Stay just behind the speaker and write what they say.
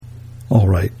All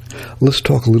right, let's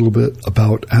talk a little bit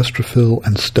about Astrophil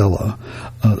and Stella,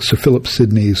 Sir Philip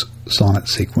Sidney's sonnet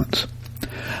sequence.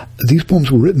 These poems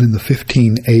were written in the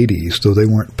 1580s, though they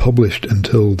weren't published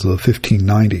until the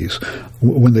 1590s.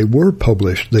 When they were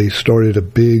published, they started a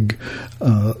big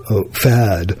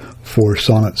fad for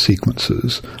sonnet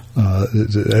sequences.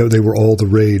 They were all the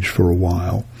rage for a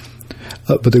while.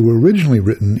 But they were originally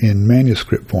written in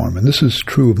manuscript form, and this is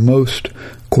true of most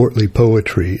courtly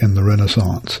poetry in the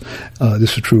Renaissance.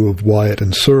 This is true of Wyatt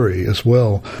and Surrey as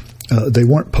well. They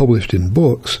weren't published in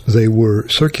books. They were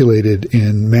circulated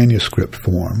in manuscript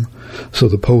form. So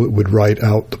the poet would write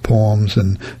out the poems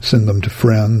and send them to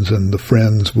friends, and the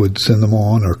friends would send them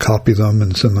on or copy them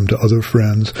and send them to other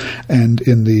friends. And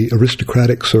in the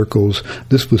aristocratic circles,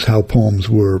 this was how poems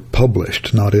were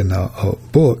published, not in a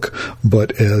book,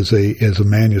 but as a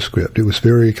manuscript. It was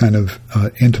very kind of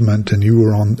intimate, and you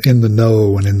were in the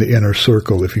know and in the inner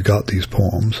circle if you got these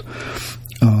poems.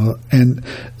 And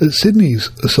Sidney's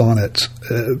sonnets,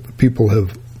 people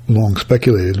have long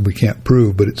speculated, we can't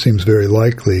prove, but it seems very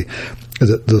likely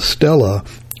that the Stella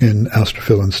in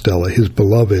Astrophil and Stella, his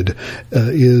beloved,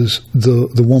 is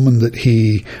the woman that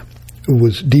he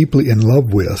was deeply in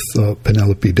love with,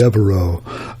 Penelope Devereux,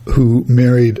 who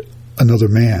married another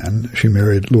man. She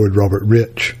married Lord Robert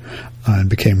Rich and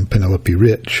became Penelope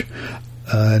Rich.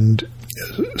 And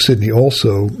Sidney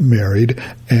also married,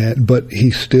 but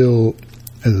he still,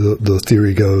 the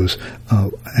theory goes,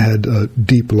 had a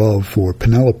deep love for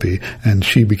Penelope, and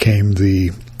she became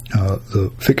the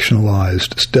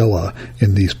fictionalized Stella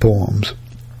in these poems.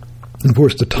 And of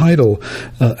course, the title,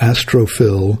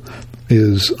 Astrophil,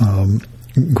 is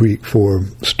Greek for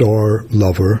star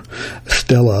lover.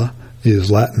 Stella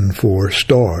is Latin for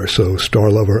star, so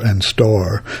star lover and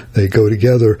star, they go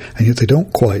together, and yet they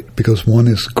don't quite, because one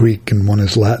is Greek and one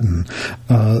is Latin.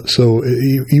 So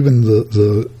even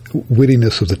the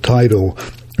wittiness of the title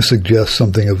suggests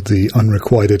something of the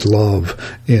unrequited love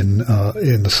in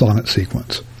the sonnet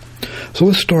sequence. So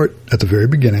let's start at the very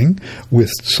beginning with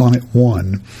Sonnet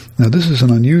 1. Now this is an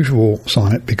unusual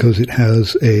sonnet because it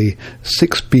has a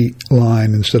 6-beat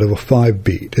line instead of a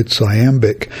 5-beat. It's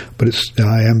iambic, but it's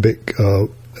iambic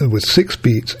with 6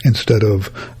 beats instead of,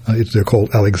 they're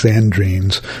called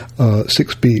Alexandrines,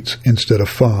 6 beats instead of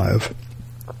 5.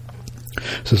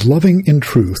 It says, loving in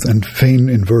truth and fain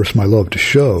in verse my love to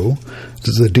show,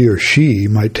 that the dear she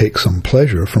might take some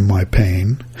pleasure from my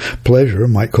pain. Pleasure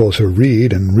might cause her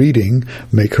read, and reading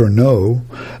make her know.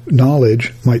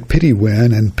 Knowledge might pity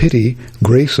win, and pity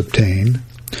grace obtain.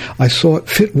 I sought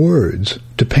fit words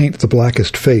to paint the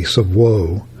blackest face of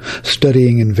woe,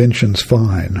 studying inventions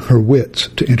fine, her wits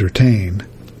to entertain.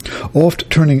 Oft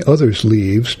turning others'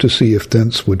 leaves to see if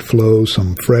thence would flow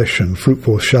some fresh and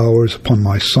fruitful showers upon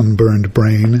my sunburned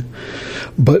brain.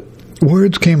 But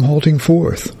words came halting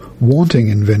forth, wanting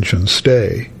invention's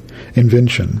stay.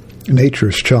 Invention,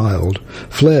 nature's child,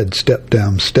 fled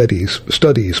step-down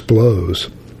studies blows.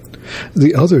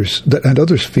 The others and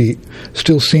others' feet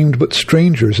still seemed but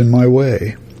strangers in my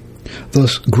way.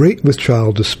 Thus great with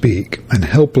child to speak, and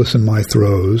helpless in my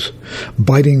throes,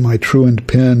 biting my truant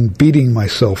pen, beating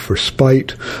myself for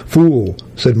spite, fool,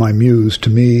 said my muse to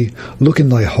me, look in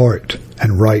thy heart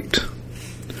and write.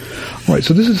 All right,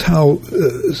 so this is how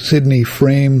Sidney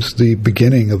frames the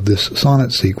beginning of this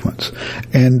sonnet sequence,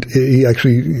 and he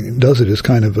actually does it as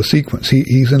kind of a sequence.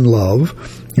 He's in love.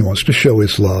 He wants to show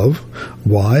his love.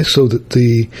 Why? So that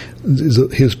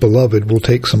his beloved will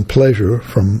take some pleasure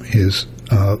from his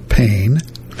pain.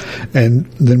 And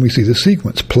then we see the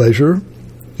sequence. Pleasure,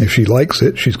 if she likes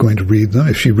it, she's going to read them.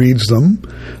 If she reads them,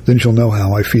 then she'll know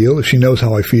how I feel. If she knows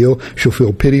how I feel, she'll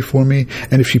feel pity for me.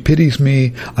 And if she pities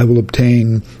me, I will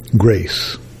obtain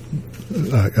grace.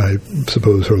 I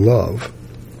suppose her love.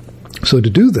 So to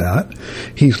do that,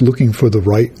 he's looking for the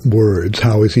right words.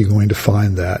 How is he going to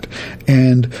find that?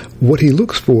 And what he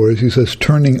looks for is, he says,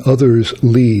 turning others'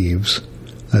 leaves.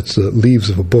 That's the leaves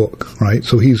of a book, right?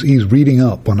 So he's reading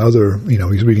up on other,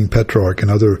 he's reading Petrarch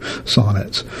and other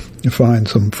sonnets. You find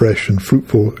some fresh and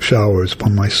fruitful showers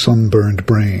upon my sunburned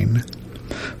brain.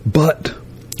 But,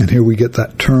 and here we get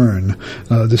that turn.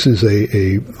 This is a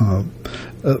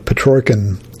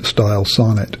Petrarchan style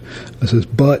sonnet. It says,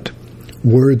 but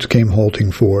words came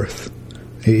halting forth.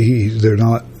 He's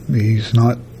not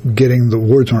getting, the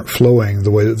words aren't flowing the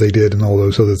way that they did in all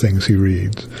those other things he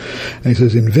reads. And he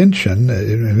says, invention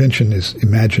is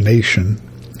imagination,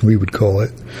 we would call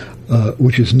it,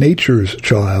 which is nature's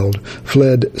child,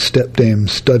 fled stepdame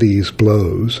studies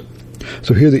blows.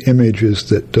 So here the image is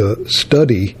that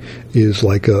study is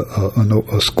like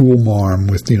a school marm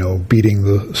with, beating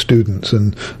the students,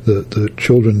 and the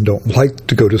children don't like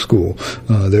to go to school.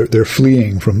 They're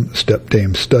fleeing from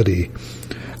stepdame study.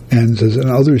 And says, and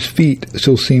others' feet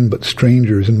still seem but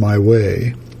strangers in my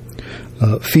way.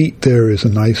 Feet there is a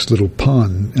nice little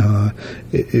pun.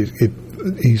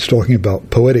 He's talking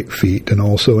about poetic feet, and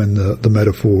also in the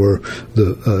metaphor,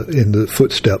 in the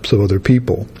footsteps of other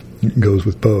people. It goes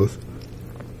with both.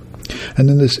 And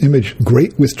then this image,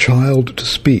 great with child to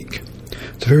speak.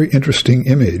 It's a very interesting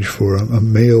image for a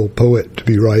male poet to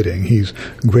be writing. He's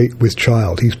great with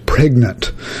child. He's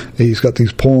pregnant. He's got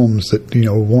these poems that,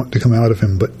 want to come out of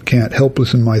him but can't.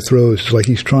 Helpless in my throes. It's like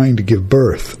he's trying to give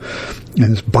birth.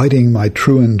 And it's biting my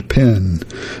truant pen.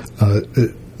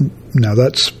 Now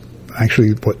that's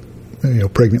actually what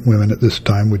pregnant women at this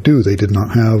time would do. They did not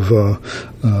have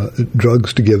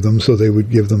drugs to give them, so they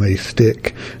would give them a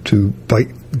stick to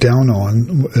bite down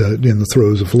on in the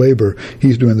throes of labor.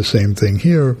 He's doing the same thing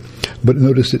here, but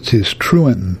notice it's his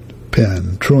truant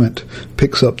pen. Truant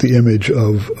picks up the image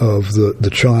of the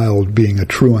child being a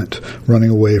truant, running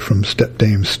away from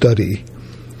stepdame study.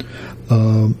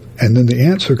 And then the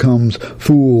answer comes,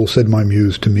 fool, said my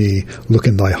muse to me, look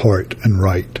in thy heart and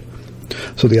write.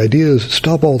 So the idea is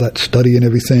stop all that study and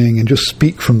everything and just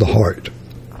speak from the heart.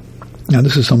 Now,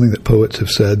 this is something that poets have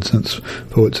said since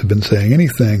poets have been saying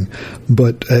anything,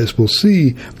 but as we'll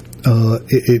see,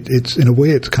 it's in a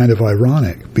way it's kind of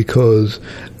ironic because,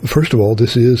 first of all,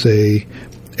 this is a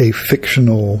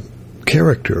fictional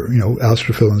character.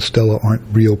 Astrophil and Stella aren't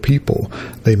real people.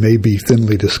 They may be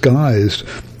thinly disguised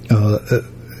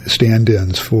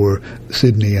stand-ins for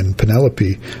Sidney and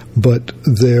Penelope, but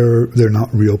they're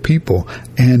not real people.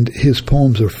 And his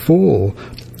poems are full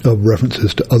of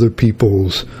references to other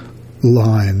people's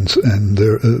lines, and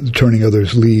they're turning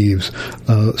others' leaves,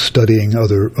 studying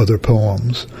other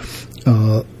poems.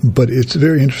 But it's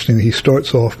very interesting that he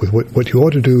starts off with what you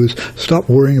ought to do is stop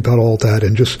worrying about all that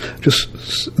and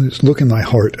just look in thy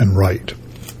heart and write.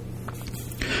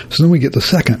 So then we get the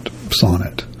second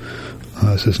sonnet.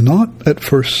 It says, not at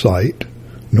first sight,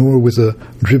 nor with a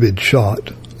dribbed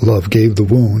shot, love gave the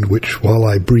wound which while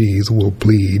I breathe will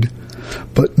bleed,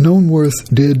 but known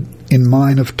worth did in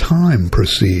mine of time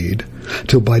proceed,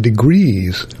 till by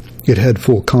degrees it had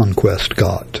full conquest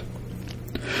got.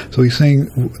 So he's saying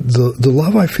the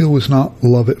love I feel was not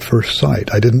love at first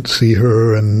sight. I didn't see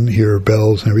her and hear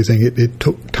bells and everything. It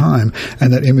took time,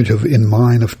 and that image of in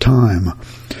mine of time.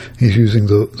 He's using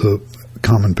the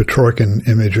common Petrarchan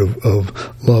image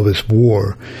of love as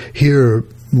war. Here,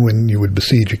 when you would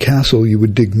besiege a castle, you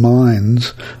would dig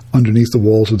mines underneath the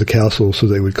walls of the castle so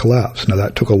they would collapse. Now,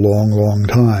 that took a long, long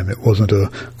time. It wasn't a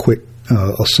quick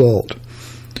assault.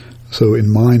 So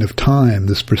in mine of time,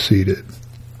 this proceeded.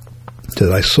 It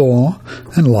said, I saw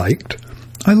and liked.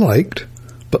 I liked,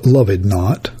 but loved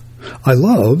not. I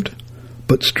loved,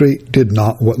 but straight did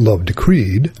not what love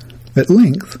decreed. At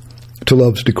length, to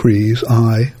love's decrees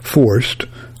I, forced,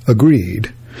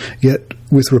 agreed, yet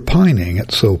with repining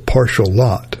at so partial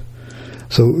lot.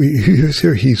 So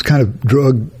here he's kind of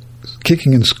drug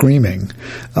kicking and screaming.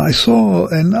 I saw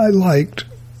and I liked,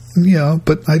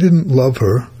 but I didn't love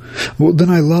her. Well, then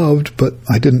I loved, but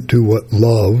I didn't do what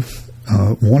love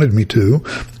wanted me to.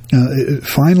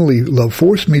 Finally, love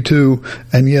forced me to,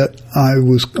 and yet I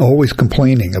was always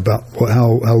complaining about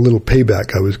how little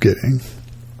payback I was getting.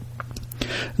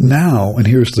 Now, and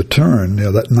here's the turn,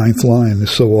 that ninth line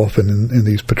is so often in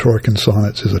these Petrarchan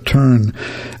sonnets is a turn.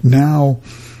 Now,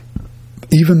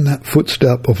 even that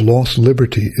footstep of lost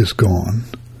liberty is gone.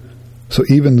 So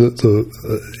even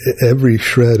every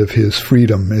shred of his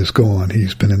freedom is gone.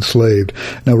 He's been enslaved.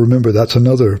 Now remember, that's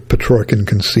another Petrarchan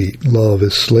conceit. Love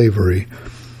is slavery.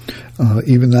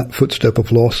 Even that footstep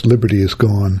of lost liberty is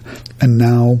gone. And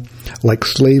now, like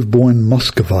slave-born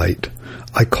Muscovite,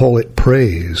 I call it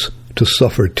praise to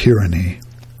suffer tyranny,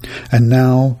 and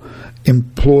now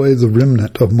employ the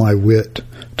remnant of my wit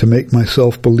to make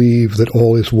myself believe that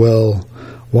all is well,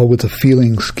 while with a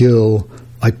feeling skill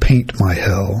I paint my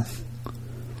hell.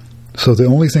 So the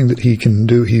only thing that he can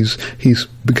do, he's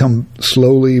become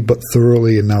slowly but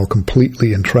thoroughly and now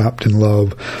completely entrapped in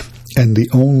love, and the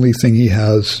only thing he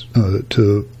has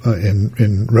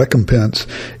in recompense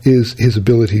is his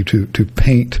ability to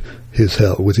paint his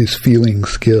hell with his feeling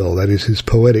skill. That is, his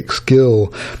poetic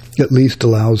skill at least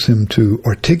allows him to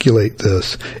articulate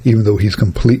this, even though he's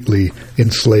completely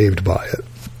enslaved by it.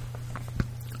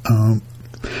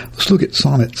 Let's look at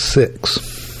Sonnet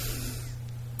 6.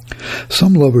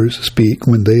 Some lovers speak,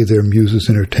 when they their muses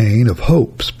entertain, of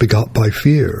hopes begot by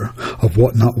fear, of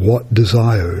what not what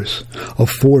desires, of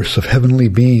force of heavenly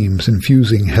beams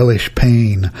infusing hellish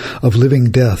pain, of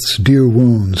living deaths, dear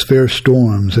wounds, fair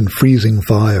storms, and freezing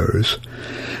fires.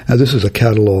 Now this is a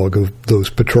catalog of those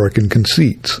Petrarchan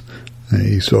conceits. And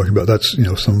he's talking about, that's,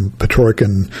 some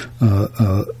Petrarchan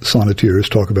sonneteers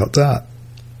talk about that.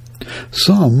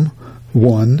 Some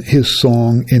one, his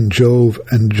song in Jove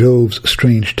and Jove's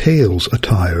strange tales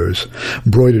attires,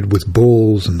 broidered with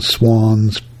bulls and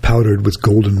swans, powdered with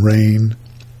golden rain.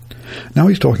 Now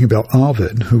he's talking about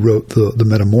Ovid, who wrote the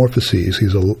Metamorphoses.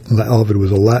 Ovid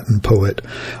was a Latin poet,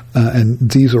 and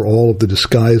these are all of the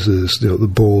disguises, the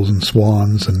bulls and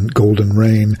swans and golden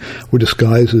rain, were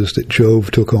disguises that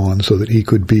Jove took on so that he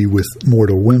could be with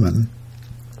mortal women.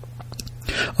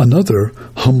 Another,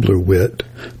 humbler wit,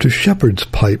 to shepherd's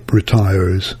pipe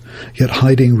retires, yet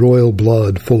hiding royal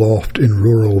blood full oft in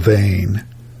rural vein.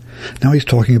 Now he's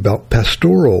talking about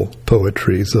pastoral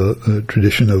poetry, the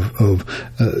tradition of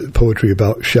poetry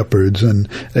about shepherds, and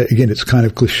again, it's kind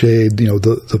of cliched.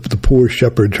 The poor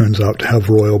shepherd turns out to have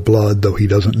royal blood, though he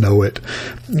doesn't know it.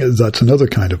 That's another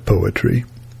kind of poetry.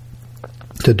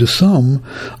 To some,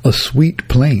 a sweet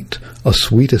plaint, a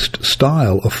sweetest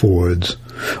style affords,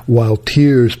 while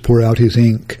tears pour out his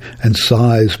ink, and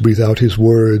sighs breathe out his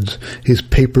words, his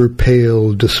paper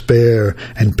pale despair,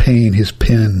 and pain his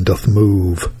pen doth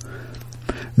move.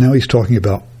 Now he's talking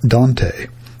about Dante.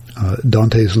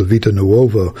 Dante's La Vita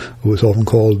Nuova was often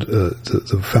called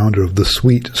the founder of the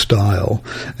sweet style,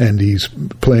 and he's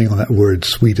playing on that word,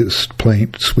 sweetest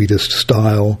plaint, sweetest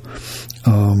style.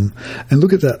 And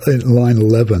look at that in line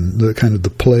 11, the kind of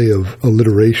the play of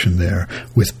alliteration there,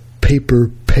 with paper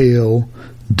pale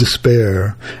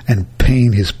despair, and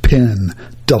pain his pen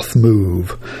doth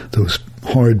move. Those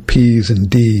hard P's and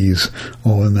D's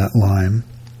all in that line.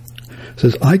 It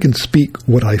says, I can speak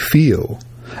what I feel,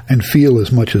 and feel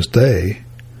as much as they,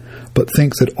 but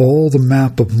think that all the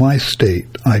map of my state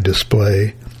I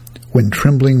display, when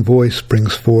trembling voice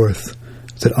brings forth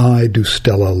that I do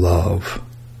Stella love.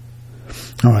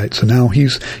 All right, so now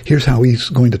here's how he's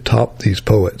going to top these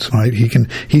poets. Right,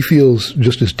 he feels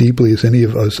just as deeply as any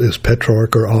of us, as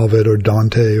Petrarch or Ovid or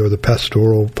Dante or the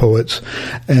pastoral poets,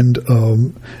 and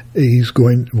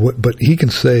but he can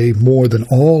say more than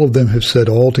all of them have said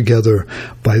all together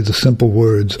by the simple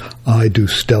words, "I do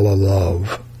Stella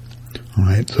love." All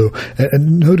right, so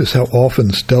and notice how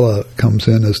often Stella comes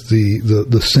in as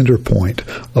the center point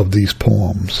of these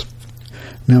poems.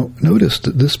 Now, notice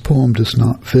that this poem does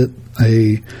not fit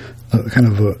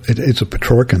it's a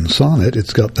Petrarchan sonnet.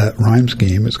 It's got that rhyme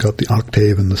scheme. It's got the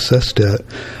octave and the sestet,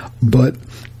 but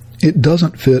it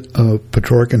doesn't fit a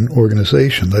Petrarchan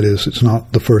organization. That is, it's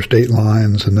not the first 8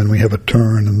 lines and then we have a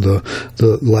turn and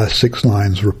the last 6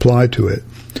 lines reply to it.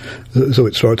 So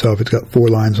it starts off, it's got 4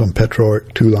 lines on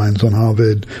Petrarch, 2 lines on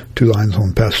Ovid, 2 lines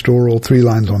on pastoral, 3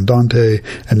 lines on Dante,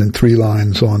 and then 3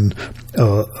 lines on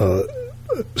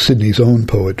Sidney's own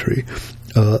poetry.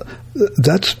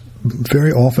 That's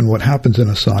very often what happens in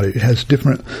a sonnet. It has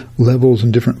different levels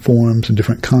and different forms and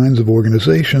different kinds of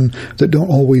organization that don't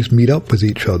always meet up with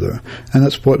each other. And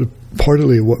that's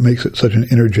partly what makes it such an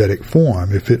energetic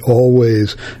form. If it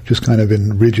always just kind of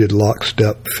in rigid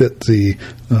lockstep fit the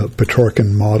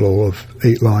Petrarchan model of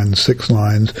 8 lines, 6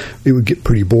 lines, it would get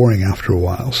pretty boring after a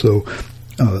while. So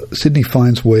Sidney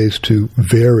finds ways to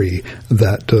vary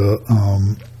that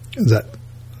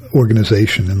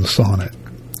organization in the sonnet.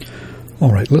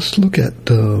 All right, let's look at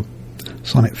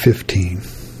Sonnet 15.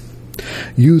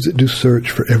 You that do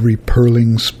search for every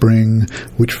purling spring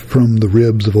which from the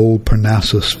ribs of old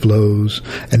Parnassus flows,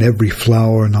 and every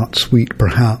flower not sweet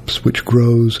perhaps which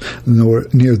grows nor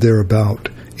near thereabout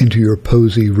into your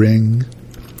posy ring.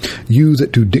 You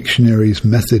that do dictionaries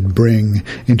method bring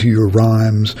into your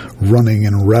rhymes, running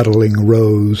and rattling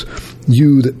rows,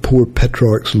 you that pour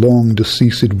Petrarch's long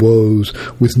deceased woes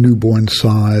with newborn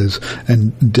sighs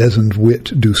and dezened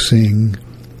wit do sing.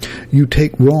 You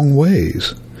take wrong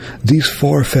ways. These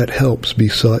far-fet helps be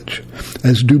such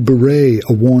as do bewray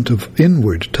a want of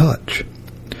inward touch.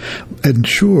 And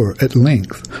sure, at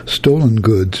length, stolen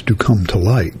goods do come to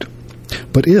light.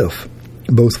 But if,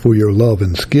 both for your love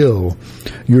and skill,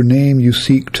 your name you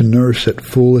seek to nurse at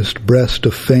fullest breast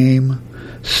of fame,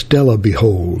 Stella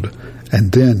behold,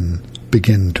 and then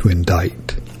begin to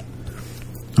indict.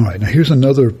 All right, now here's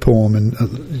another poem,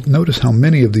 and notice how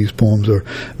many of these poems are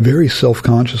very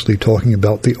self-consciously talking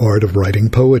about the art of writing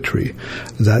poetry.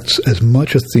 That's as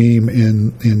much a theme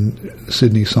in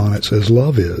Sidney sonnets as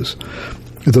love is,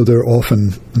 though they're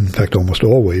often, in fact almost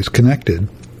always, connected.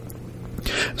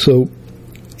 So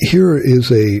here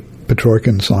is a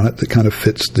Petrarchan sonnet that kind of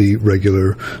fits the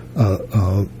regular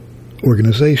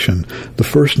organization. The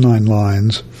first 9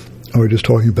 lines are just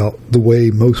talking about the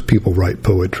way most people write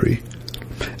poetry.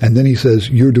 And then he says,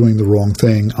 you're doing the wrong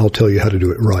thing. I'll tell you how to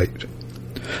do it right.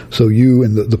 So you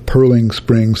in the purling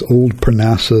springs, old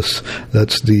Parnassus,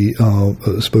 that's the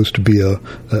supposed to be a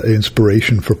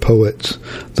inspiration for poets.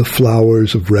 The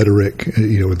flowers of rhetoric,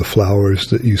 the flowers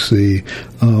that you see.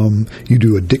 You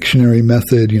do a dictionary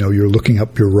method. You're looking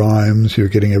up your rhymes. You're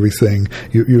getting everything.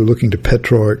 You're looking to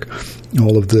Petrarch.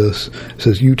 All of this. It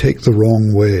says you take the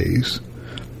wrong ways.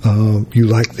 You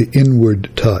lack the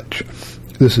inward touch.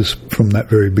 This is from that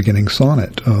very beginning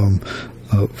sonnet.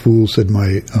 Fool, said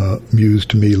my muse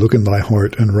to me, look in thy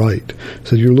heart and write.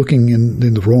 Says you're looking in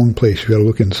the wrong place. You've got to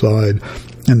look inside.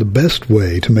 And the best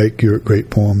way to make your great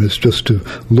poem is just to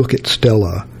look at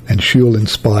Stella, and she'll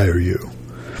inspire you.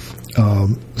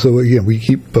 So again, we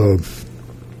keep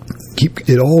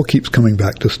it all keeps coming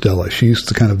back to Stella. She's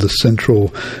the kind of the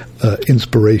central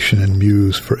inspiration and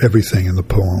muse for everything in the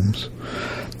poems.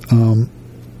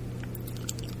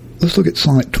 Let's look at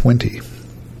Sonnet 20.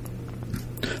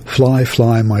 Fly,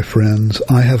 fly, my friends,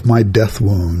 I have my death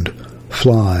wound.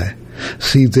 Fly.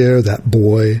 See there that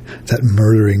boy, that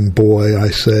murdering boy, I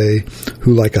say,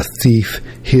 who like a thief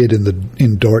hid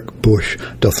in dark bush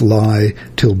doth lie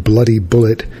till bloody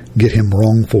bullet get him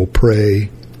wrongful prey.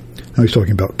 Now he's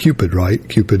talking about Cupid, right?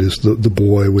 Cupid is the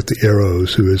boy with the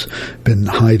arrows who has been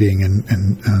hiding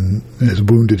and has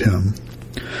wounded him.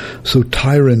 So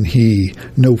tyrant he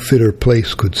no fitter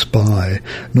place could spy,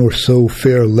 nor so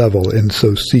fair level in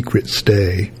so secret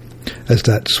stay, as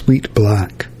that sweet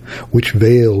black, which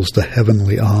veils the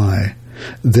heavenly eye,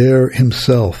 there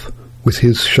himself with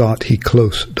his shot he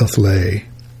close doth lay.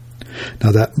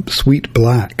 Now that sweet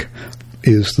black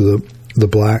is the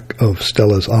black of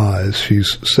Stella's eyes.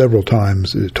 She's several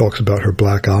times, it talks about her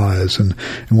black eyes, and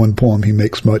in one poem he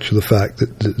makes much of the fact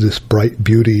that this bright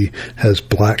beauty has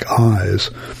black eyes.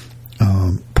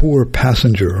 Poor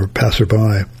passenger or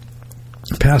passerby,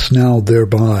 pass now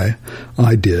thereby,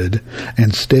 I did,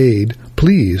 and stayed,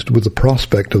 pleased with the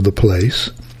prospect of the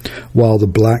place, while the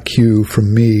black hue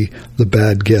from me the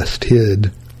bad guest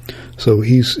hid. So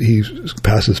he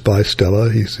passes by Stella.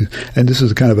 And this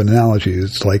is a kind of analogy.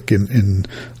 It's like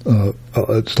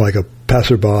it's like a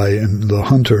passerby and the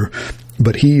hunter,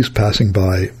 but he's passing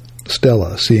by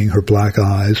Stella, seeing her black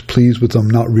eyes, pleased with them,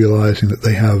 not realizing that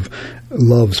they have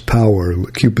love's power,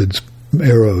 Cupid's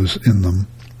arrows in them.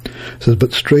 It says,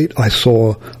 but straight I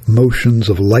saw motions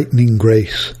of lightning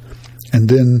grace, and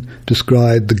then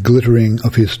descried the glittering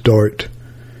of his dart.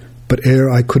 But ere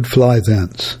I could fly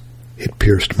thence, it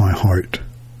pierced my heart.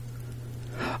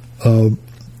 Now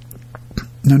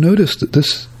notice that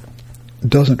this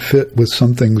doesn't fit with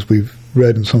some things we've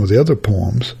read in some of the other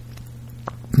poems,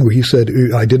 where he said,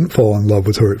 I didn't fall in love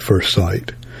with her at first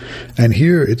sight. And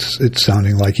here it's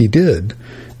sounding like he did.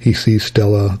 He sees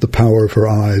Stella, the power of her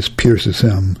eyes pierces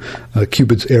him,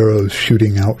 Cupid's arrows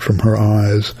shooting out from her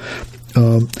eyes.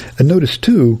 And notice,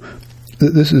 too,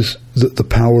 that this is the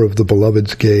power of the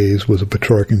beloved's gaze was a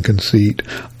Petrarchan conceit.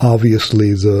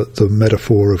 Obviously, the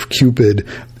metaphor of Cupid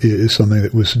is something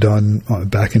that was done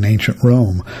back in ancient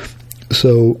Rome.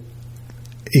 So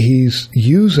he's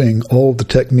using all the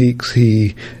techniques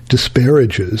he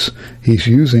disparages. He's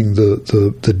using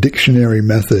the dictionary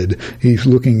method. He's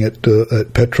looking at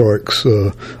Petrarch's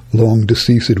long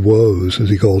deceased woes, as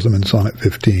he calls them in Sonnet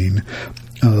 15.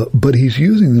 But he's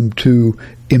using them to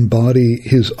embody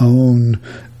his own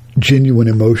genuine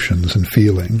emotions and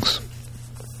feelings.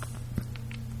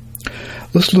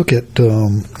 Let's look at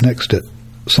next at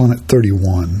Sonnet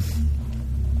 31.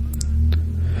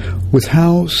 With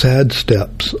how sad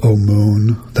steps, O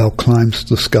moon, thou climb'st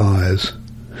the skies,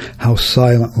 how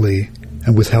silently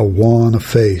and with how wan a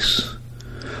face,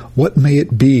 what may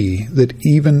it be that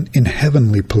even in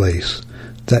heavenly place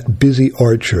that busy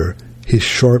archer his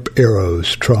sharp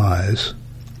arrows tries?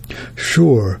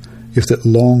 Sure, if that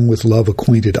long with love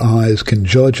acquainted eyes can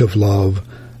judge of love,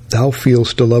 thou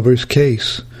feel'st a lover's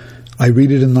case. I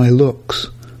read it in thy looks,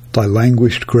 thy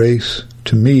languished grace,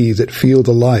 to me that feel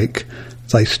the like,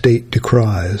 thy state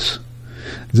decries.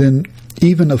 Then,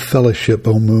 even of fellowship,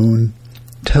 O moon,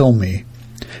 tell me,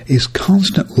 is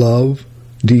constant love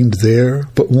deemed there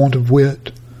but want of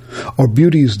wit? Are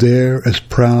beauties there as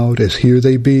proud as here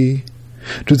they be?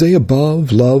 Do they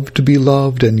above love to be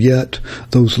loved, and yet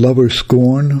those lovers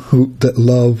scorn who that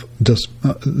love does?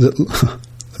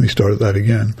 Let me start at that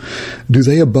again. Do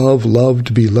they above love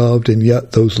to be loved, and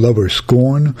yet those lovers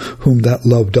scorn whom that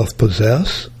love doth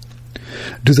possess?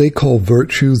 Do they call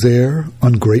virtue there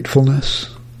ungratefulness?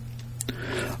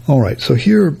 All right, so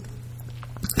here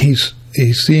he's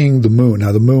seeing the moon.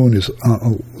 Now the moon is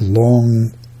a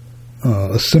long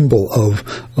a symbol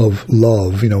of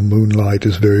love. Moonlight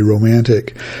is very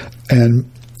romantic, and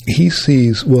he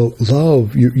sees, well,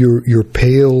 love, your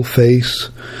pale face.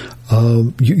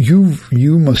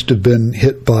 You must have been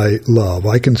hit by love.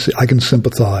 I can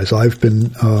sympathize.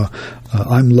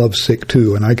 I'm lovesick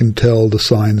too, and I can tell the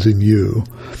signs in you.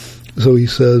 So he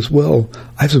says, well,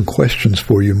 I have some questions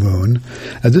for you, Moon.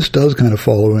 And this does kind of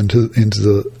follow into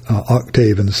the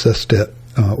octave and sestet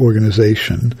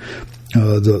organization.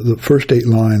 The first 8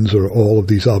 lines are all of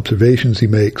these observations he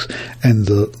makes, and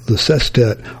the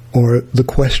sestet are the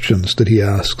questions that he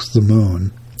asks the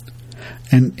moon.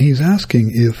 And he's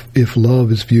asking if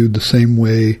love is viewed the same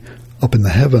way up in the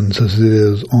heavens as it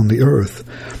is on the earth.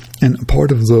 And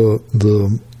part of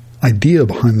the idea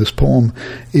behind this poem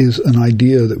is an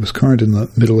idea that was current in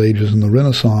the Middle Ages and the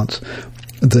Renaissance,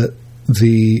 that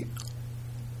the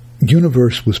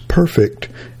universe was perfect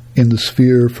in the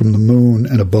sphere from the moon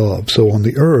and above. So on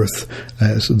the earth,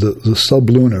 as the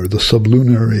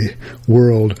sublunary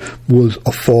world was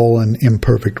a fallen,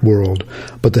 imperfect world.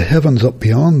 But the heavens up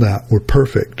beyond that were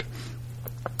perfect.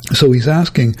 So he's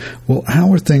asking, well,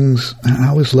 how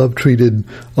is love treated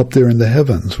up there in the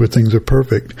heavens where things are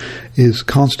perfect? Is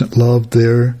constant love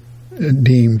there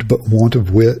deemed but want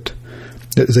of wit?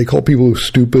 They call people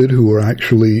stupid who are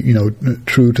actually,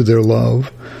 true to their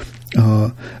love.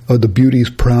 Are the beauties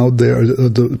proud there?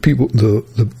 The people,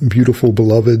 the beautiful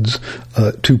beloveds,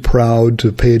 too proud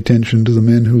to pay attention to the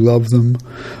men who love them?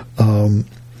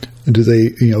 Do they,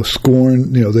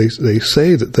 scorn? They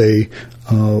say that they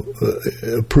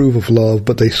approve of love,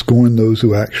 but they scorn those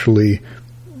who actually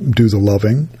do the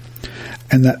loving.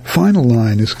 And that final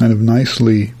line is kind of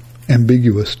nicely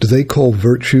ambiguous. Do they call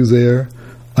virtue there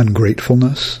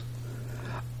ungratefulness?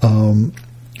 And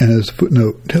as the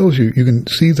footnote tells you, you can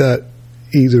see that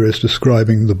either as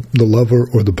describing the lover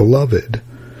or the beloved.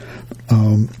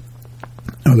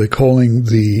 Are they calling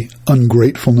the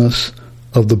ungratefulness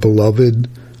of the beloved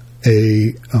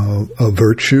a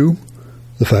virtue,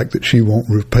 the fact that she won't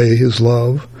repay his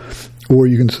love? Or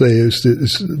you can say is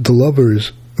the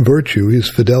lover's virtue, his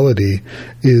fidelity,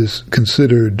 is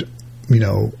considered,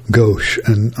 gauche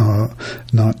and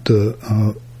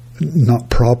not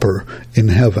proper in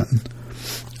heaven.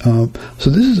 So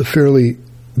this is a fairly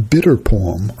bitter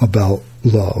poem about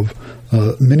love.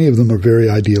 Many of them are very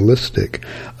idealistic.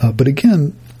 But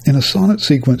again, in a sonnet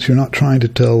sequence, you're not trying to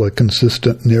tell a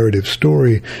consistent narrative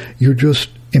story. You're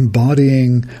just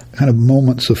embodying kind of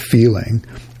moments of feeling.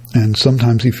 And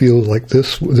sometimes he feels like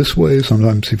this way,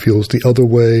 sometimes he feels the other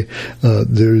way.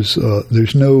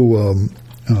 There's no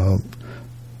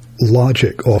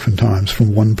logic oftentimes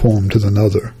from one poem to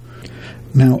another.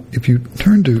 Now, if you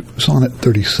turn to Sonnet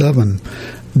 37,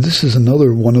 this is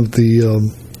another one of the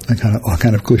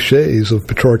kind of cliches of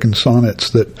Petrarchan sonnets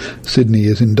that Sidney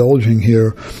is indulging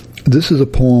here. This is a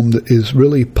poem that is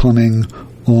really punning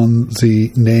on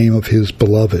the name of his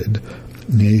beloved.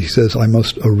 He says, I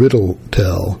must a riddle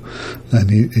tell. And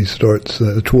he starts,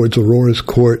 towards Aurora's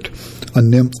court, a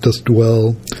nymph doth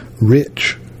dwell,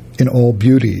 rich in all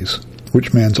beauties,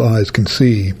 which man's eyes can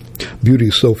see.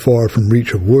 Beauties so far from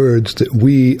reach of words that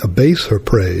we abase her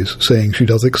praise, saying she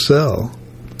doth excel.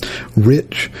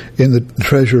 Rich in the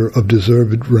treasure of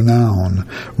deserved renown,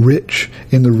 rich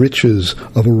in the riches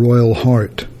of a royal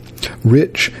heart,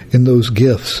 rich in those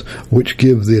gifts which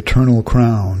give the eternal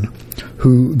crown,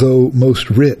 who, though most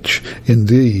rich in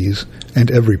these and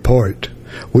every part,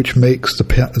 which makes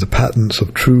the patents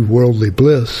of true worldly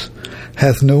bliss,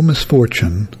 hath no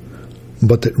misfortune,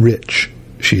 but that rich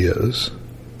she is.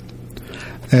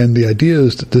 And the idea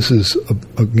is that this is,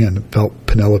 again, about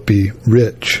Penelope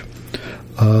Rich,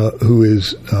 who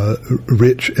is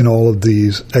rich in all of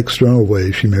these external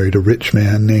ways. She married a rich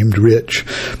man named Rich,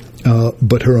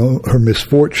 but her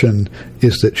misfortune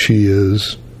is that she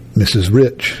is Mrs.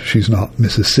 Rich. She's not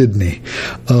Mrs. Sidney.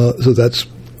 So that's,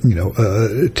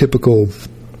 a typical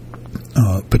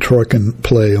Petrarchan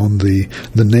play on the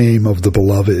name of the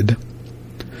beloved.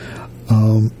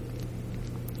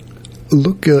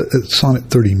 Look at Sonnet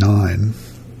 39.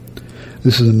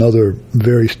 This is another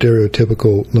very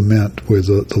stereotypical lament where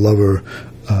the lover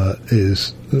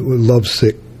is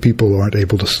lovesick. People aren't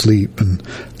able to sleep, and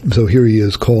so here he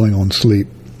is calling on sleep.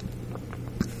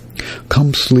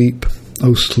 Come sleep,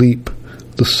 O sleep,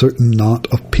 the certain knot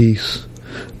of peace,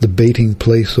 the baiting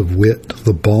place of wit,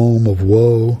 the balm of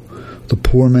woe, the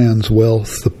poor man's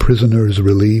wealth, the prisoner's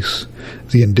release,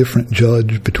 the indifferent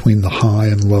judge between the high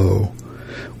and low.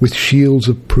 With shields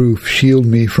of proof shield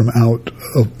me from out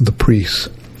of the prease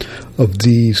of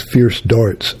these fierce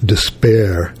darts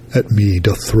despair at me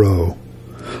doth throw.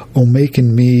 O make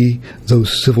in me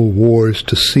those civil wars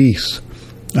to cease,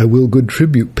 I will good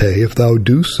tribute pay if thou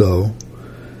do so.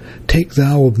 Take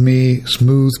thou of me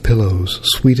smooth pillows,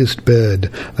 sweetest bed,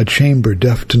 a chamber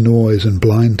deaf to noise and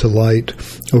blind to light,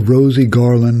 a rosy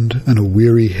garland and a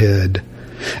weary head.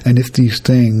 And if these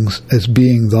things, as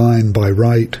being thine by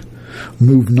right,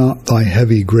 move not thy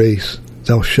heavy grace,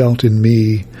 thou shalt in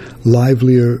me,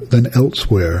 livelier than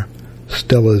elsewhere,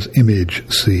 Stella's image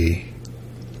see.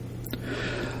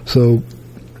 So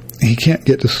he can't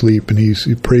get to sleep, and he's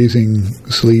praising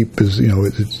sleep as,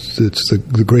 it's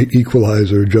the great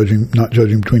equalizer, not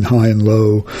judging between high and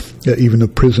low. Even a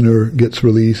prisoner gets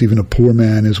release, even a poor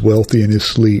man is wealthy in his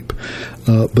sleep.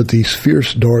 But these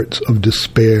fierce darts of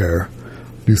despair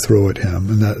do throw at him,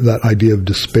 and that idea of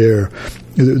despair,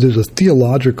 there's a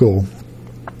theological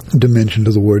dimension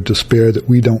to the word despair that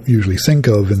we don't usually think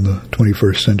of in the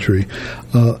 21st century.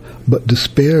 But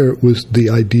despair was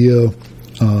the idea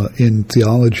in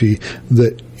theology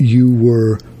that you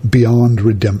were beyond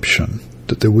redemption,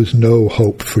 that there was no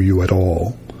hope for you at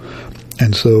all.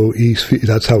 And so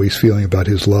that's how he's feeling about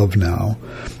his love now.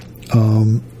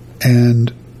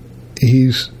 And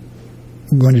he's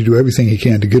going to do everything he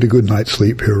can to get a good night's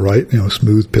sleep here, right?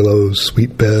 Smooth pillows,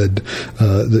 sweet bed,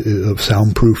 a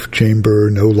soundproof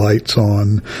chamber, no lights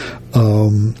on.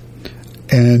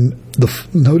 And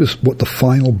notice what the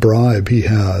final bribe he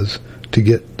has to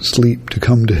get sleep to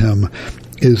come to him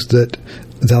is that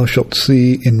thou shalt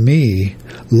see in me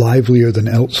livelier than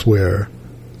elsewhere,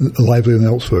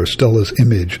 Stella's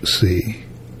image see.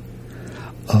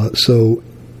 So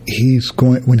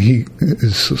when he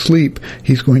is asleep,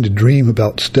 he's going to dream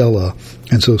about Stella,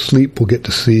 and so sleep will get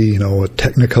to see,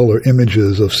 technicolor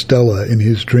images of Stella in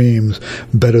his dreams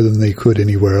better than they could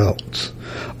anywhere else.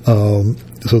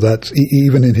 So that's,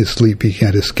 even in his sleep, he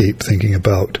can't escape thinking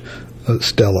about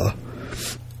Stella.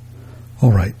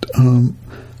 All right,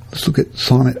 let's look at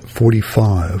Sonnet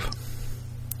 45.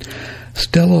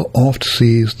 Stella oft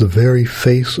sees the very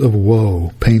face of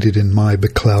woe painted in my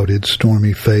beclouded,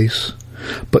 stormy face,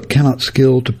 but cannot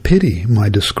skill to pity my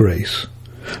disgrace,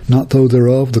 not though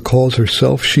thereof the cause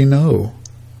herself she know.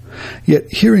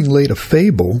 Yet hearing late a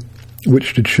fable,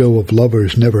 which did show of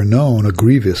lovers never known a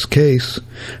grievous case,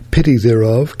 pity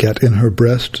thereof gat in her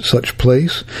breast such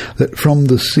place, that from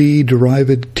the sea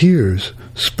derived tears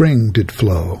spring did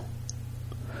flow.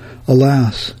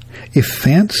 Alas, if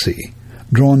fancy,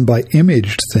 drawn by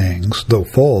imaged things, though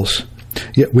false,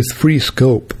 yet with free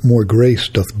scope more grace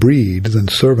doth breed than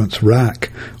servants'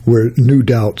 rack, where new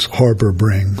doubts harbour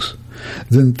brings,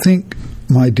 then think,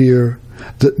 my dear,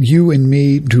 that you and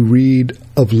me do read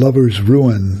of lovers'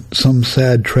 ruin some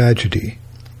sad tragedy.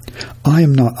 I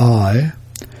am not I,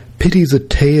 pity the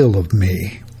tale of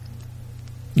me.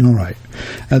 All right.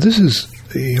 Now this is,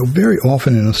 very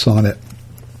often in a sonnet,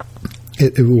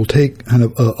 it will take kind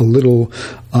of a little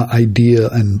idea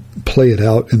and play it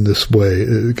out in this way,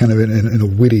 kind of in a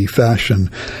witty fashion.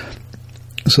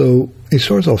 So it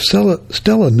starts off,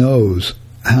 Stella knows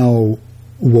how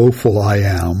woeful I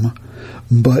am,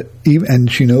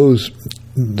 and she knows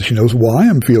why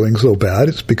I'm feeling so bad.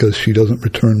 It's because she doesn't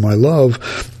return my love,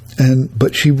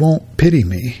 but she won't pity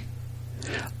me.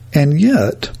 And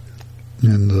yet,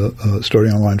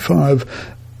 starting on line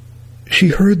 5, she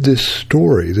heard this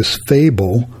story, this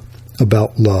fable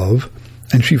about love,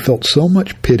 and she felt so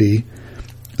much pity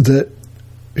that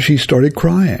she started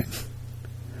crying.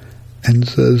 And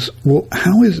says, well,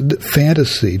 how is it that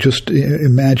fantasy, just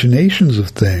imaginations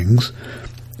of things,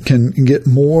 can get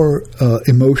more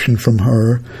emotion from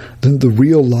her than the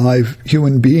real live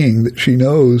human being that she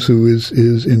knows who is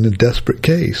in a desperate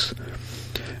case?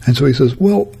 And so he says,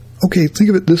 well, okay, think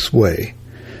of it this way.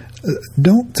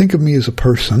 Don't think of me as a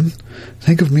person.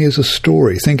 Think of me as a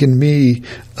story. Think in me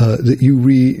that you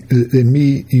read, in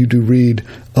me you do read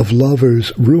of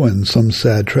lovers' ruin, some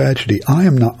sad tragedy. I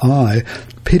am not I.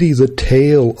 Pity the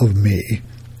tale of me.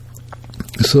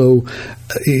 So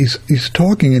he's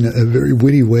talking in a very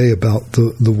witty way about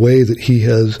the way that he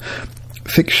has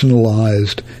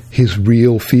fictionalized his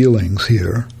real feelings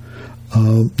here.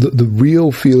 The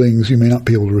real feelings you may not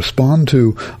be able to respond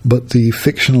to, but the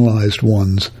fictionalized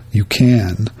ones you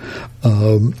can.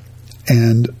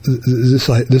 And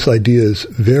this idea is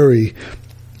very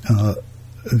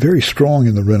strong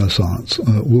in the Renaissance.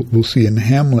 We'll see in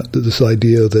Hamlet that this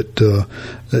idea that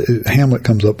Hamlet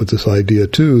comes up with this idea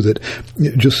too, that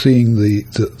just seeing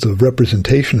the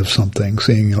representation of something,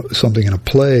 seeing something in a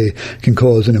play, can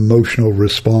cause an emotional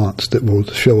response that will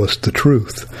show us the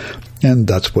truth. And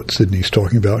that's what Sidney's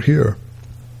talking about here.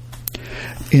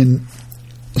 In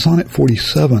Sonnet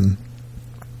 47,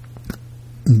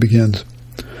 it begins,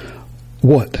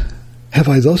 "What? Have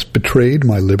I thus betrayed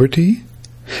my liberty?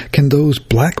 Can those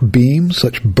black beams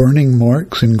such burning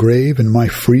marks engrave in my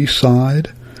free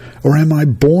side? Or am I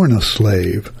born a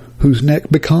slave, whose neck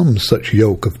becomes such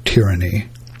yoke of tyranny?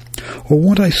 Or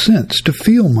want I sense to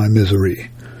feel my misery,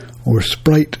 or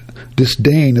sprite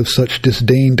disdain of such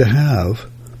disdain to have?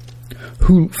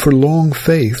 Who for long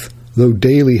faith, though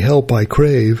daily help I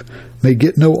crave, may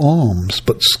get no alms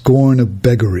but scorn of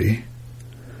beggary.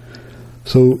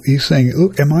 So he's saying,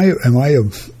 look, am I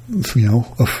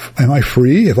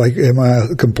free? Am I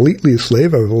completely a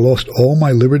slave? I've lost all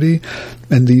my liberty?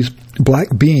 And these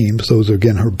black beams, those are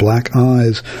again her black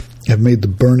eyes, have made the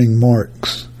burning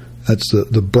marks. That's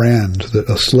the brand that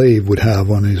a slave would have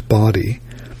on his body.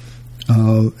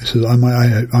 He says, am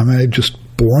I just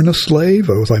born a slave?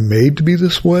 Or was I made to be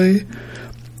this way?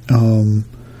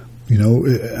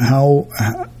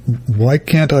 Why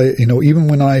can't I, even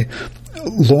when I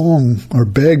long or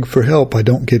beg for help, I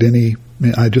don't get any,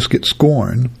 I just get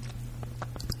scorn.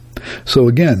 So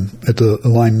again, at the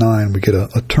line 9, we get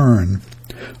a turn.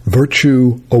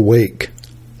 Virtue awake.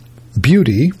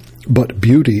 Beauty, but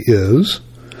beauty is,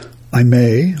 I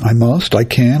may, I must, I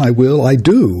can, I will, I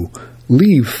do,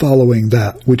 leave following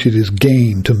that which it is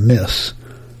gain to miss.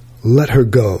 Let her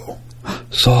go.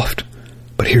 Soft,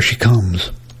 but here she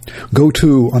comes. Go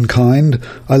to, unkind,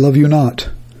 I love you not.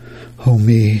 Oh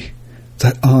me,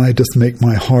 that eye doth make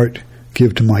my heart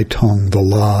give to my tongue the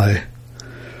lie.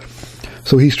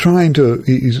 So he's kind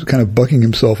of bucking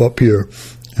himself up here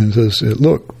and says,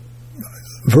 look,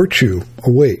 virtue,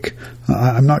 awake.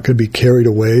 I'm not going to be carried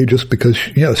away just because,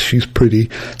 yes, she's pretty.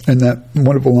 And that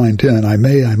wonderful line 10, I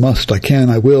may, I must, I can,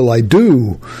 I will, I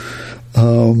do.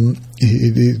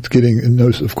 It's getting,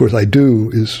 notice, of course, I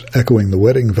do is echoing the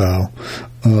wedding vow,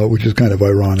 which is kind of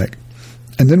ironic.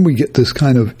 And then we get this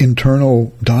kind of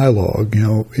internal dialogue,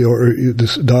 or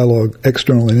this dialogue,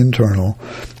 external and internal.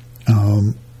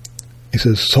 He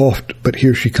says, soft, but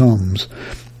here she comes.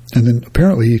 And then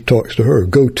apparently he talks to her,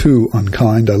 go to,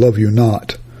 unkind, I love you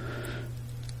not.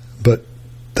 But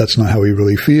that's not how he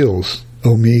really feels.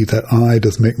 Oh me, that eye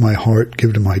doth make my heart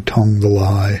give to my tongue the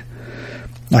lie.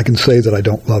 I can say that I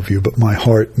don't love you, but my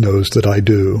heart knows that I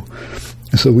do.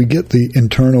 And so we get the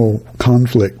internal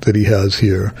conflict that he has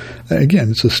here.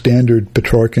 Again, it's a standard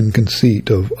Petrarchan conceit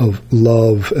of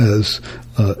love as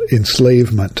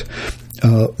enslavement.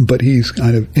 But he's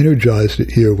kind of energized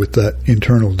it here with that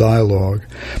internal dialogue.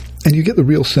 And you get the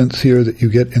real sense here that you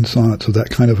get in sonnets of that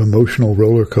kind of emotional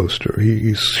roller coaster.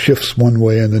 He shifts one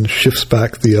way and then shifts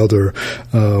back the other,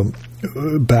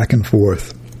 back and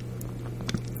forth.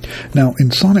 Now,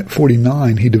 in Sonnet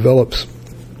 49, he develops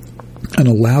an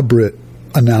elaborate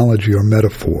analogy or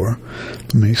metaphor.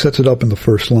 He sets it up in the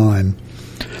first line.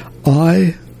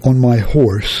 I on my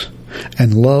horse,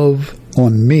 and love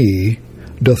on me,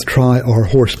 doth try our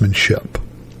horsemanship.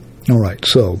 All right,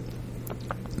 so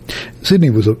Sidney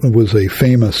was a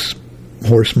famous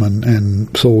horseman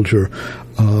and soldier,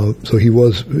 so he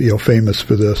was famous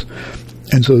for this.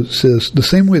 And so it says, the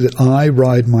same way that I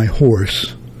ride my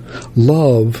horse,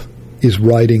 love is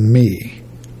riding me.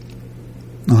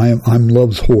 I'm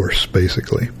love's horse,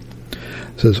 basically.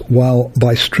 It says, while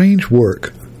by strange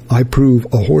work I prove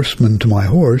a horseman to my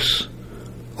horse,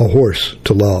 a horse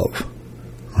to love.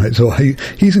 Right? So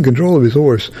he's in control of his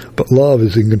horse, but love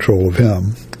is in control of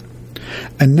him.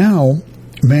 And now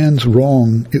man's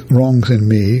wrongs in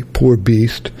me, poor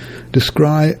beast,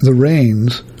 descry the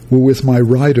reins wherewith my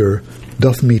rider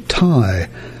doth me tie,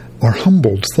 are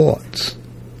humbled thoughts,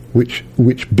 which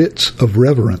bits of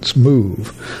reverence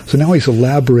move. So now he's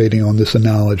elaborating on this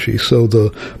analogy. So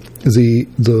the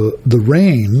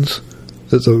reins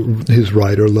that his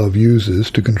rider love uses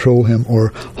to control him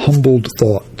are humbled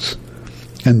thoughts,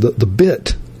 and the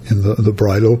bit in the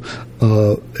bridle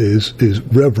is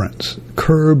reverence,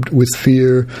 curbed with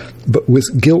fear, but with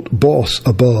gilt boss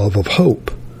above of hope.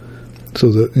 So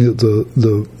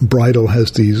the bridle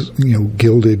has these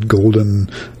gilded golden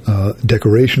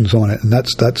decorations on it, and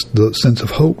that's the sense of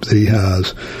hope that he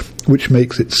has, which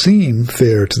makes it seem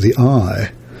fair to the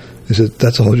eye. Is that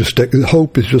that's all just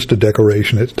hope is just a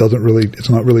decoration. It's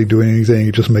not really doing anything.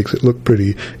 It just makes it look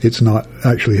pretty. It's not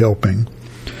actually helping.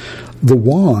 The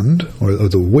wand or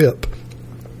the whip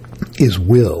is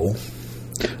will.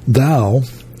 Thou,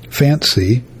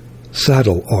 fancy,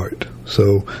 saddle art.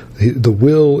 So the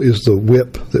will is the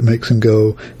whip that makes him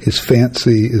go. His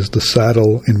fancy is the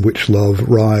saddle in which love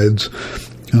rides,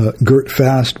 girt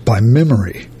fast by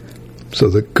memory. So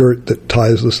the girt that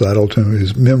ties the saddle to him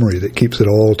is memory that keeps it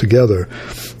all together.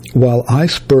 While I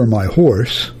spur my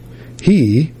horse,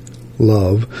 he,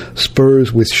 love,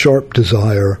 spurs with sharp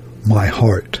desire my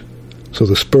heart. So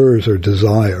the spurs are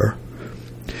desire.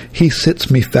 He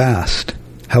sits me fast,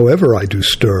 however I do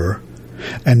stir,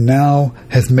 and now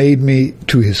hath made me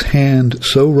to his hand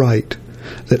so right,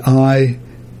 that I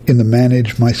in the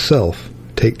manage myself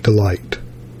take delight.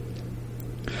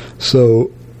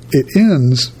 So it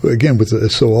ends, again, with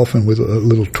so often with a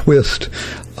little twist,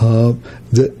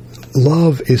 that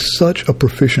Love is such a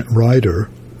proficient rider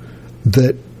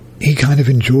that he kind of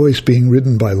enjoys being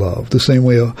ridden by Love. The same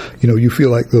way, you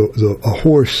feel like a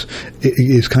horse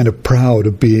is kind of proud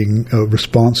of being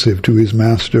responsive to his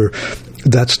master.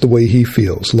 That's the way he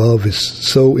feels. Love is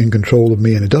so in control of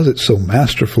me, and it does it so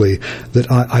masterfully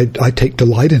that I take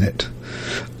delight in it.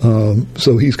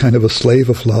 So he's kind of a slave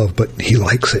of Love, but he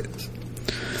likes it.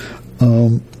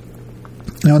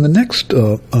 Now, in the next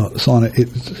sonnet, it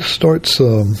starts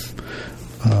a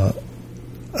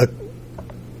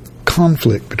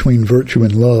conflict between virtue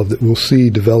and love that we'll see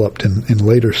developed in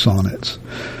later sonnets.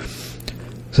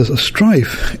 It says, a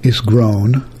strife is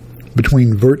grown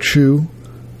between virtue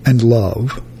and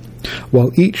love,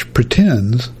 while each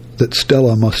pretends that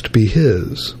Stella must be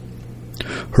his.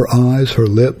 Her eyes, her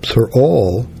lips, her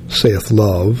all, saith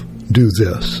love, do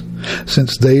this,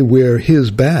 since they wear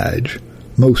his badge,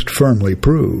 most firmly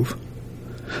prove.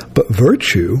 But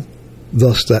virtue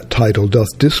thus that title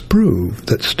doth disprove,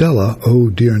 that Stella, oh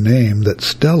dear name, that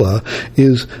Stella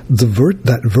is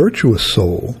that virtuous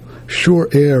soul, sure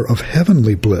heir of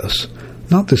heavenly bliss,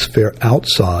 not this fair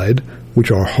outside which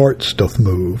our hearts doth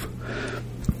move.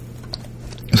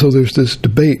 So there's this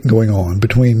debate going on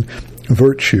between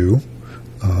virtue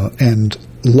and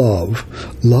love.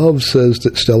 Love says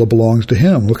that Stella belongs to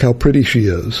him. Look how pretty she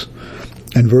is.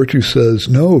 And virtue says,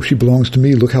 no, she belongs to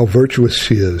me. Look how virtuous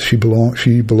she is. She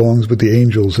belongs with the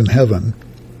angels in heaven.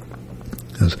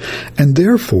 And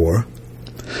therefore,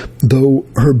 though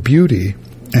her beauty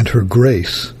and her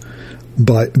grace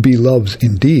be love's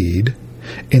indeed,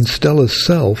 in Stella's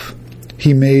self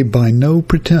he may by no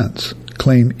pretense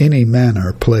claim any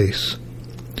manner place.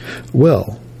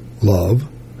 Well, love,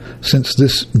 since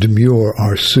this demure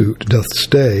our suit doth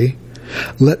stay,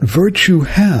 let virtue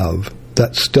have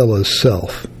that Stella's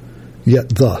self,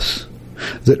 yet thus,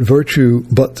 that virtue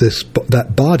but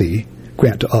that body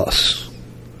grant to us.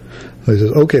 So he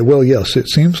says, okay, well, yes, it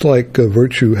seems like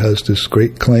virtue has this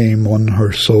great claim on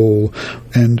her soul,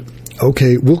 and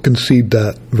okay, we'll concede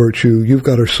that, virtue, you've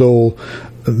got her soul,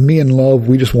 me and love,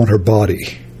 we just want her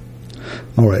body.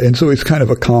 All right, and so it's kind of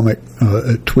a comic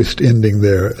twist ending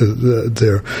there.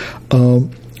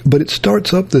 But it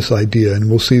starts up this idea, and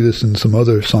we'll see this in some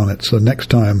other sonnets next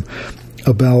time,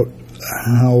 about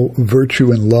how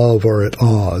virtue and love are at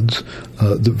odds.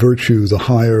 The virtue, the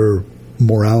higher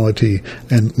morality,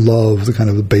 and love, the kind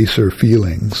of the baser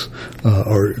feelings,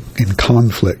 are in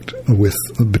conflict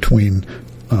between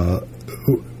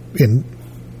in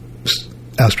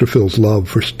Astrophil's love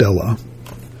for Stella.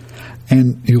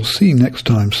 And you'll see next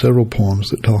time several poems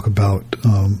that talk about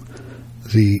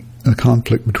the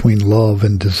conflict between love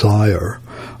and desire.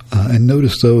 And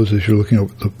notice those as you're looking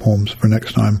at the poems for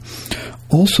next time.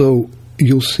 Also,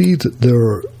 you'll see that there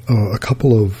are a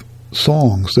couple of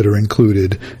songs that are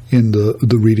included in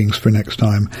the readings for next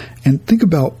time. And think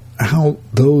about how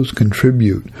those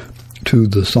contribute to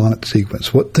the sonnet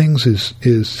sequence. What things is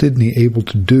Sidney able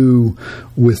to do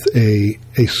with a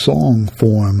song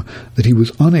form that he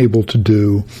was unable to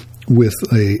do with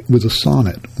a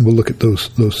sonnet? We'll look at those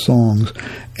songs,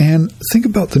 and think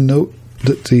about the note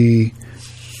that the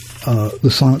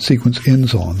sonnet sequence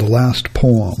ends on, the last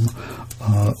poem.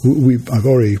 I've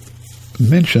already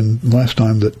mentioned last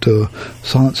time that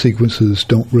sonnet sequences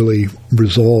don't really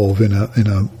resolve in a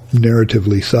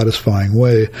narratively satisfying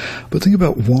way, but think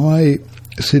about why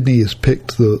Sidney has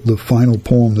picked the final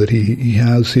poem that he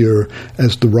has here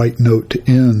as the right note to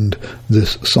end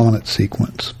this sonnet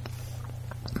sequence.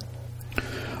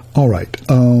 All right,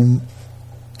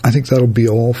 I think that'll be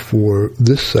all for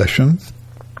this session.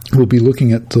 We'll be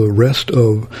looking at the rest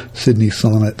of Sidney's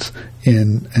sonnets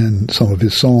and some of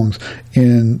his songs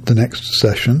in the next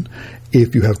session.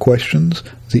 If you have questions,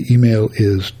 the email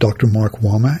is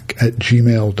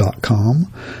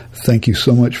drmarkwomack@gmail.com. Thank you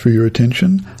so much for your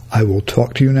attention. I will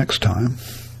talk to you next time.